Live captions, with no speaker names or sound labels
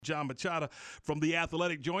Jon Machota from The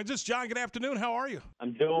Athletic joins us. John, good afternoon. How are you?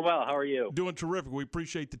 I'm doing well. How are you? Doing terrific. We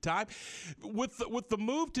appreciate the time. With the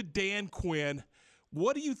move to Dan Quinn,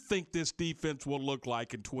 what do you think this defense will look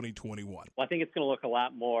like in 2021? Well, I think it's going to look a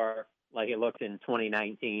lot more like it looked in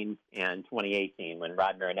 2019 and 2018 when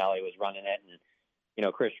Rod Marinelli was running it,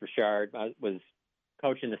 and Chris Richard was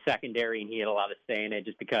coaching the secondary, and he had a lot of say in it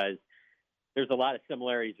just because there's a lot of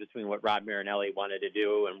similarities between what Rod Marinelli wanted to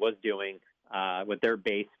do and was doing with their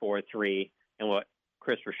base 4-3 and what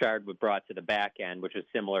Chris Richard brought to the back end, which was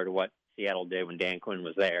similar to what Seattle did when Dan Quinn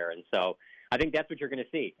was there. And so I think that's what you're going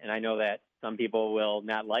to see. And I know that some people will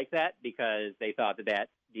not like that because they thought that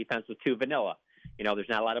defense was too vanilla. There's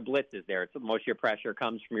not a lot of blitzes there. Most of your pressure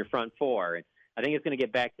comes from your front four. And I think it's going to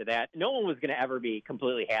get back to that. No one was going to ever be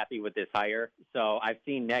completely happy with this hire. So I've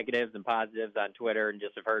seen negatives and positives on Twitter and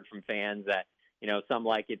just have heard from fans that, some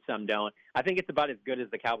like it, some don't. I think it's about as good as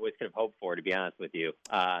the Cowboys could have hoped for, to be honest with you.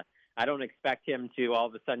 I don't expect him to all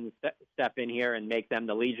of a sudden step in here and make them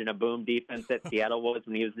the Legion of Boom defense that Seattle was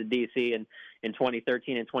when he was the DC in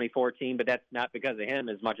 2013 and 2014, but that's not because of him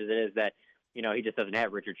as much as it is that, he just doesn't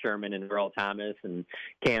have Richard Sherman and Earl Thomas and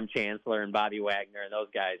Cam Chancellor and Bobby Wagner and those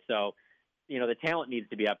guys. So, the talent needs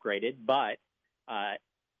to be upgraded, but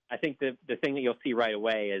I think the thing that you'll see right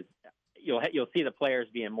away is you'll see the players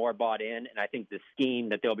being more bought in, and I think the scheme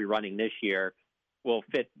that they'll be running this year will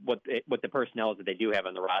fit what the personnel that they do have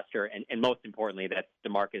on the roster, and most importantly, that's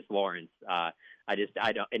DeMarcus Lawrence.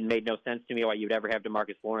 It made no sense to me why you'd ever have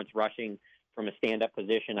DeMarcus Lawrence rushing from a stand-up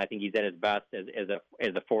position. I think he's at his best as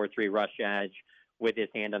a 4-3 rush edge with his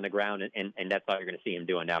hand on the ground, and that's all you're going to see him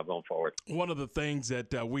doing now going forward. One of the things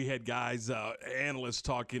that we had guys, analysts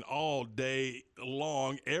talking all day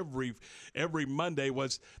long, every Monday,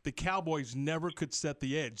 was the Cowboys never could set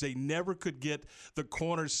the edge. They never could get the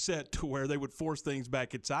corners set to where they would force things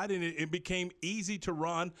back inside, and it became easy to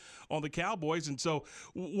run on the Cowboys, and so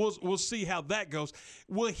we'll see how that goes.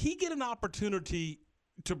 Will he get an opportunity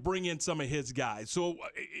to bring in some of his guys? So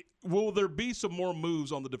will there be some more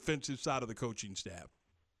moves on the defensive side of the coaching staff?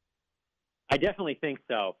 I definitely think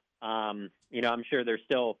so. I'm sure they're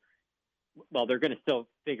going to still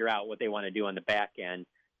figure out what they want to do on the back end,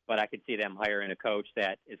 but I could see them hiring a coach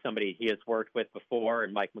that is somebody he has worked with before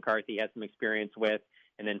and Mike McCarthy has some experience with,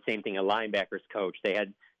 and then same thing, a linebackers coach. They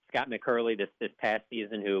had Scott McCurley this past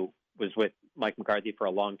season, who was with Mike McCarthy for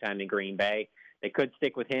a long time in Green Bay. They could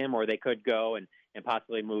stick with him, or they could go and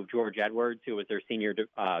possibly move George Edwards, who was their senior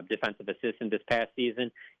defensive assistant this past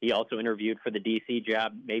season. He also interviewed for the DC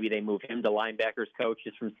job. Maybe they move him to linebackers coach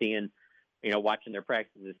just from seeing, watching their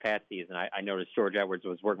practices this past season. I noticed George Edwards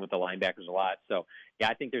was working with the linebackers a lot. So, yeah,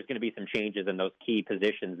 I think there's going to be some changes in those key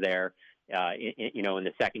positions there, in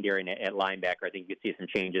the secondary and at linebacker. I think you could see some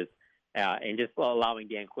changes. And just allowing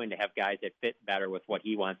Dan Quinn to have guys that fit better with what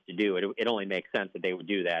he wants to do. It only makes sense that they would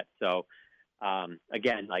do that. So,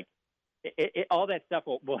 again, all that stuff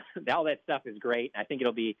all that stuff is great. I think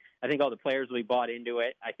all the players will be bought into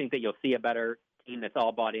it. I think that you'll see a better team that's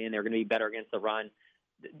all bought in. They're going to be better against the run.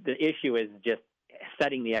 The issue is just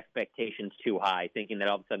setting the expectations too high, thinking that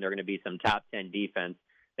all of a sudden they're going to be some top 10 defense.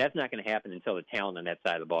 That's not going to happen until the talent on that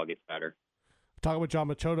side of the ball gets better. Talking with Jon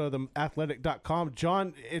Machota of theathletic.com.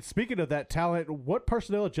 John, speaking of that talent, what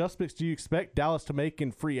personnel adjustments do you expect Dallas to make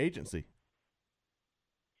in free agency?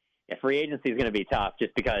 Yeah, free agency is going to be tough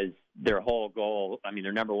just because their whole goal,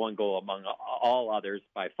 their number one goal among all others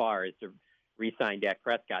by far is to re-sign Dak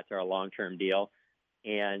Prescott to a long-term deal.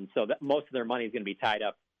 And so most of their money is going to be tied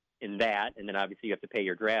up in that. And then obviously you have to pay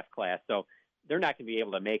your draft class. So they're not going to be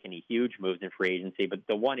able to make any huge moves in free agency. But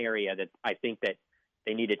the one area that I think that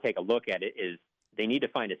they need to take a look at it is they need to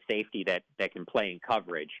find a safety that can play in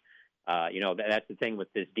coverage. That's the thing with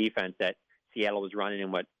this defense that Seattle was running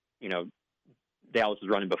and what, Dallas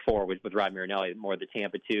was running before with Rod Marinelli, more the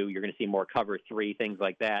Tampa 2. You're going to see more cover 3, things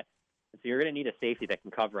like that. And so you're going to need a safety that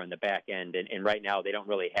can cover on the back end. And right now they don't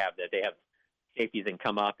really have that. They have safeties that can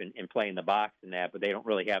come up and play in the box and that, but they don't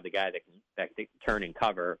really have the guy that can turn and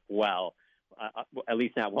cover well, at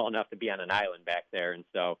least not well enough to be on an island back there. And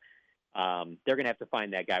so they're going to have to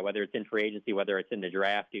find that guy, whether it's in free agency, whether it's in the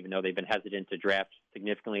draft, even though they've been hesitant to draft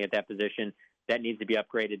significantly at that position. That needs to be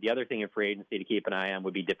upgraded. The other thing in free agency to keep an eye on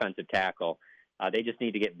would be defensive tackle. They just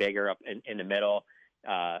need to get bigger up in the middle.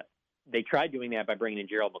 They tried doing that by bringing in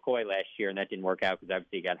Gerald McCoy last year, and that didn't work out because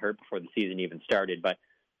obviously he got hurt before the season even started. But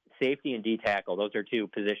safety and D-tackle, those are two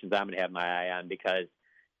positions I'm going to have my eye on because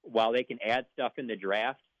while they can add stuff in the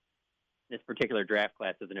draft, this particular draft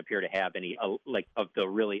class doesn't appear to have any of the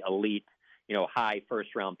really elite, high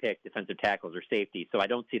first-round pick defensive tackles or safety. So I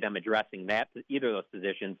don't see them addressing either of those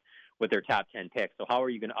positions with their top 10 picks. So how are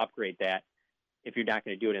you going to upgrade that? if you're not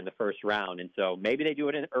going to do it in the first round. And so maybe they do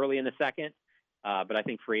it early in the second, but I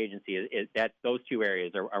think free agency is that those two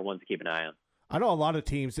areas are ones to keep an eye on. I know a lot of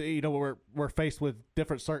teams, we're faced with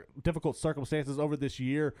difficult circumstances over this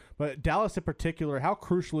year, but Dallas in particular, how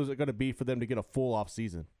crucial is it going to be for them to get a full off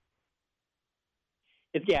season?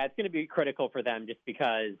 It's going to be critical for them just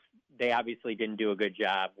because they obviously didn't do a good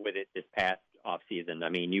job with it this past offseason. I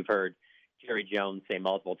mean, you've heard Jerry Jones say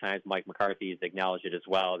multiple times, Mike McCarthy has acknowledged it as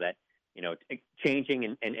well, that,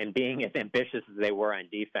 changing and being as ambitious as they were on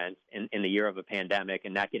defense in the year of a pandemic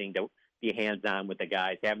and not getting to be hands-on with the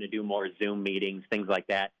guys, having to do more Zoom meetings, things like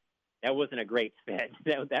that, that wasn't a great fit.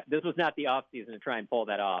 This was not the offseason to try and pull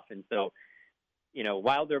that off. And so,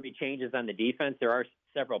 while there'll be changes on the defense, there are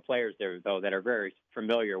several players there, though, that are very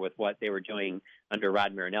familiar with what they were doing under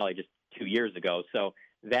Rod Marinelli just 2 years ago. So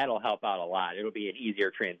that'll help out a lot. It'll be an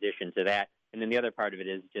easier transition to that. And then the other part of it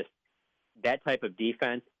is just that type of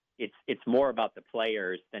defense. It's more about the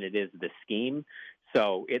players than it is the scheme.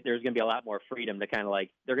 So there's going to be a lot more freedom to kind of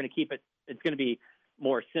they're going to keep it. It's going to be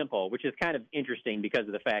more simple, which is kind of interesting because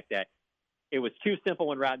of the fact that it was too simple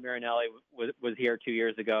when Rod Marinelli was here 2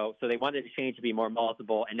 years ago. So they wanted to change to be more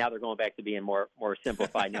multiple, and now they're going back to being more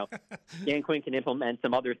simplified. Now, Dan Quinn can implement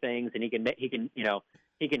some other things, and he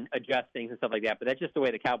can adjust things and stuff like that. But that's just the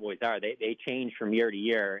way the Cowboys are. They change from year to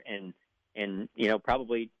year, and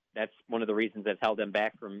probably that's one of the reasons that's held them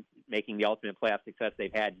back from making the ultimate playoff success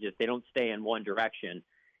they've had. Just they don't stay in one direction,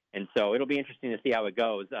 and so it'll be interesting to see how it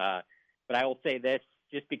goes. But I will say this,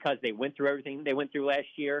 just because they went through everything they went through last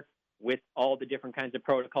year with all the different kinds of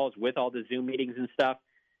protocols, with all the Zoom meetings and stuff,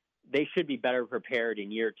 they should be better prepared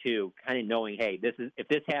in year two, kind of knowing, hey, if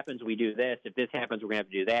this happens, we do this. If this happens, we're going to have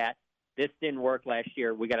to do that. This didn't work last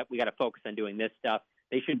year. We got to focus on doing this stuff.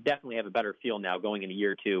 They should definitely have a better feel now going into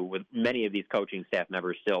year two, with many of these coaching staff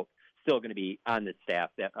members still going to be on the staff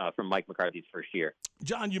from Mike McCarthy's first year.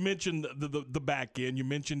 John, you mentioned the back end. You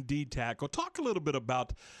mentioned D tackle. Talk a little bit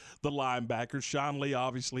about the linebackers. Sean Lee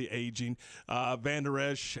obviously aging. Van Der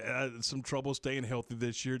Esch some trouble staying healthy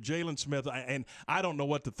this year. Jalen Smith, and I don't know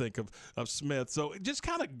what to think of Smith. So just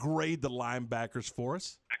kind of grade the linebackers for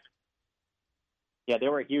us. Yeah, they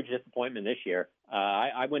were a huge disappointment this year.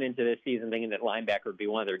 I went into this season thinking that linebacker would be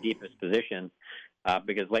one of their deepest positions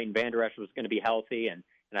because Leighton Van Der Esch was going to be healthy, and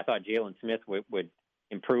I thought Jalen Smith would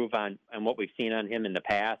improve on what we've seen on him in the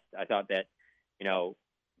past. I thought that,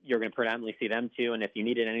 you're going to predominantly see them two, and if you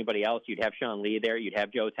needed anybody else, you'd have Sean Lee there. You'd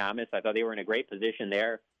have Joe Thomas. I thought they were in a great position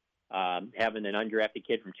there, having an undrafted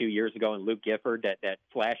kid from 2 years ago and Luke Gifford that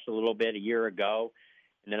flashed a little bit a year ago.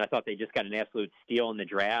 And then I thought they just got an absolute steal in the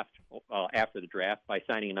draft, after the draft, by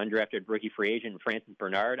signing an undrafted rookie free agent, Francis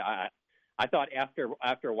Bernard. I thought after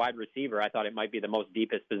a wide receiver, I thought it might be the most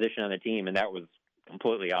deepest position on the team, and that was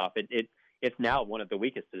completely off. It's now one of the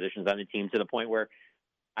weakest positions on the team, to the point where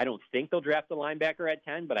I don't think they'll draft the linebacker at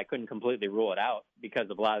 10, but I couldn't completely rule it out because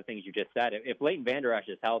of a lot of things you just said. If Leighton Van Der Esch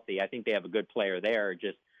is healthy, I think they have a good player there.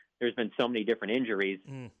 Just there's been so many different injuries,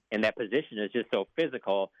 and that position is just so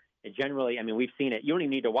physical. And generally, I mean, we've seen it. You don't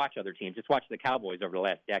even need to watch other teams. Just watch the Cowboys over the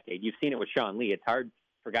last decade. You've seen it with Sean Lee. It's hard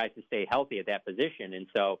for guys to stay healthy at that position. And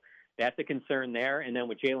so that's a concern there. And then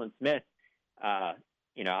with Jalen Smith, I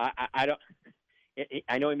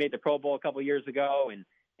know he made the Pro Bowl a couple years ago, and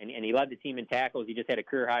he led the team in tackles. He just had a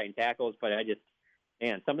career high in tackles. But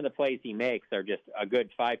some of the plays he makes are just a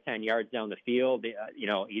good 5-10 yards down the field.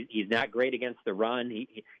 He's not great against the run.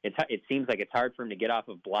 It seems like it's hard for him to get off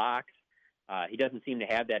of blocks. He doesn't seem to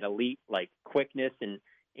have that elite quickness and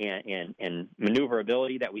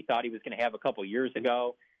maneuverability that we thought he was going to have a couple years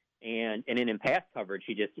ago. And in pass coverage,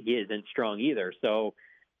 he isn't strong either. So,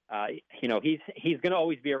 he's going to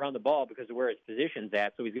always be around the ball because of where his position's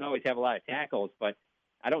at. So he's going to always have a lot of tackles, but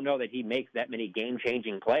I don't know that he makes that many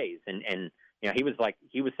game-changing plays. And he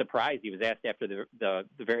was surprised. He was asked after the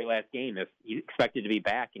very last game if he expected to be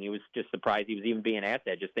back, and he was just surprised he was even being asked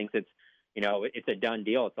that. Just thinks it's a done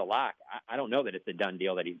deal. It's a lock. I don't know that it's a done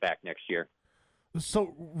deal that he's back next year.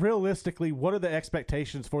 So realistically, what are the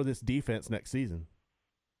expectations for this defense next season?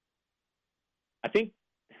 I think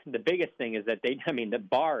the biggest thing is that the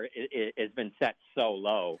bar has been set so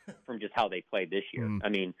low from just how they played this year. I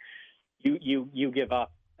mean, you give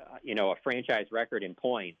up, a franchise record in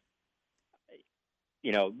points.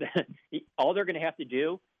 All they're going to have to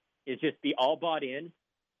do is just be all bought in,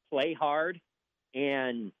 play hard,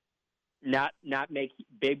 and not make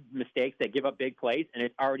big mistakes that give up big plays, and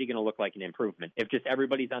it's already going to look like an improvement if just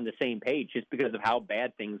everybody's on the same page, just because of how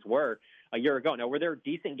bad things were a year ago. Now, were there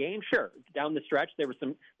decent games? Sure. Down the stretch, there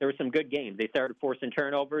were some good games. They started forcing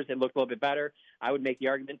turnovers. It looked a little bit better. I would make the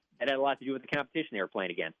argument that had a lot to do with the competition they were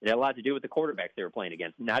playing against. It had a lot to do with the quarterbacks they were playing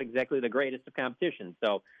against. Not exactly the greatest of competition.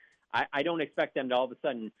 So I don't expect them to all of a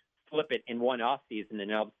sudden flip it in one offseason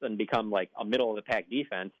and all of a sudden become like a middle of the pack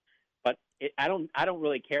defense. But I don't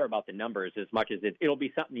really care about the numbers as much as it'll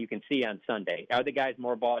be something you can see on Sunday. Are the guys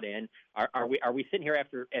more bought in? Are we sitting here at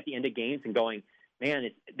the end of games and going, man,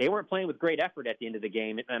 they weren't playing with great effort at the end of the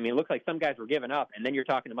game? I mean, it looks like some guys were giving up, and then you're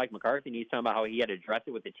talking to Mike McCarthy, and he's talking about how he had to address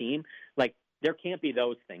it with the team. Like, there can't be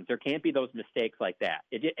those things. There can't be those mistakes like that.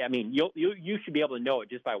 I mean, you should be able to know it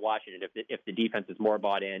just by watching it if the defense is more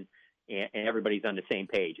bought in and everybody's on the same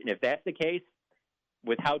page. And if that's the case,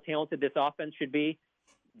 with how talented this offense should be,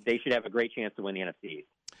 they should have a great chance to win the NFC East.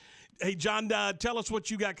 Hey, John, tell us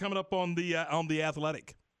what you got coming up on the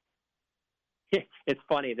Athletic. It's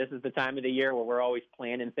funny. This is the time of the year where we're always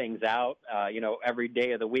planning things out, every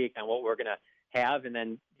day of the week on what we're going to have. And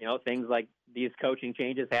then, things like these coaching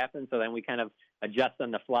changes happen. So then we kind of adjust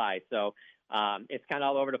on the fly. So it's kind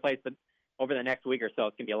of all over the place. But over the next week or so,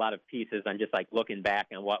 it's going to be a lot of pieces on just like looking back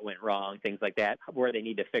on what went wrong, things like that, where they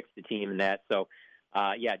need to fix the team and that. So,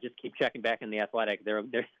 just keep checking back in the Athletic. They're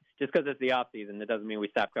just because it's the offseason, it doesn't mean we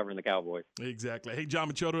stop covering the Cowboys. Exactly. Hey,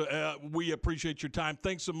 Jon Machota, we appreciate your time.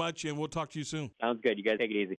 Thanks so much, and we'll talk to you soon. Sounds good. You guys take it easy.